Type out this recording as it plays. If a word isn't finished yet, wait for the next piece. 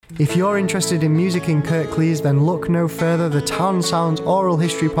If you're interested in music in Kirklees, then look no further. The Town Sounds Oral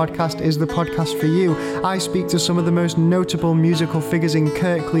History Podcast is the podcast for you. I speak to some of the most notable musical figures in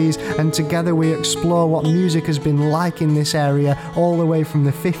Kirklees, and together we explore what music has been like in this area all the way from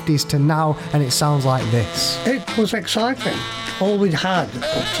the 50s to now, and it sounds like this. It was exciting. All we'd had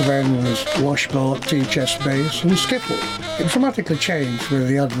up to then was washboard, tea-chest bass and skiffle. It dramatically changed with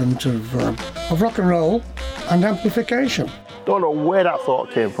the advent of rock and roll and amplification. Don't know where that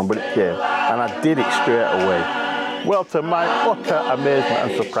thought came from, but it came, and I did it straight away. Well, to my utter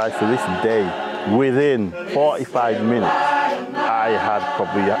amazement and surprise to this day, within 45 minutes, I had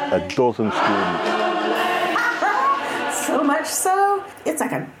probably a dozen students. So much so, it's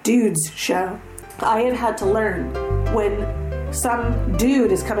like a dude's show. I had to learn when some dude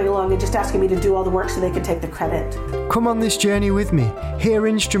is coming along and just asking me to do all the work so they can take the credit. Come on this journey with me. Hear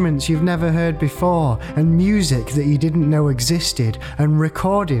instruments you've never heard before, and music that you didn't know existed, and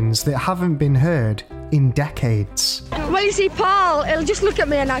recordings that haven't been heard in decades. When you see Paul, he'll just look at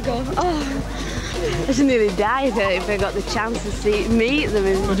me and I go, oh, I just nearly die if I got the chance to meet them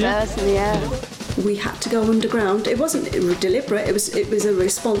in person, yeah. We had to go underground. It wasn't deliberate, it was a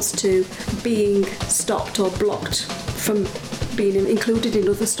response to being stopped or blocked from being included in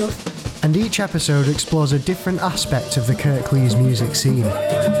other stuff. And each episode explores a different aspect of the Kirklees music scene.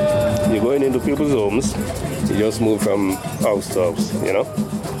 You're going into people's homes, you just move from house to house, you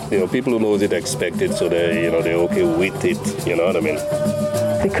know? People who knows it expect it, so they're okay with it, you know what I mean?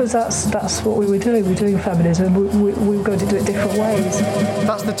 Because that's what we were doing. We're doing feminism. We were going to do it different ways.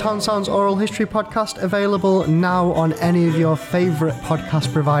 That's the Town Sounds Oral History Podcast, available now on any of your favourite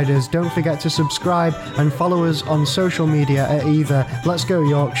podcast providers. Don't forget to subscribe and follow us on social media at either Let's Go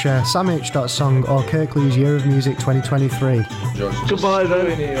Yorkshire, samh.song or Kirklees Year of Music 2023. Goodbye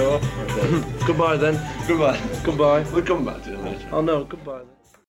then. Goodbye then. Goodbye. We'll come back to it later. Oh no, goodbye then.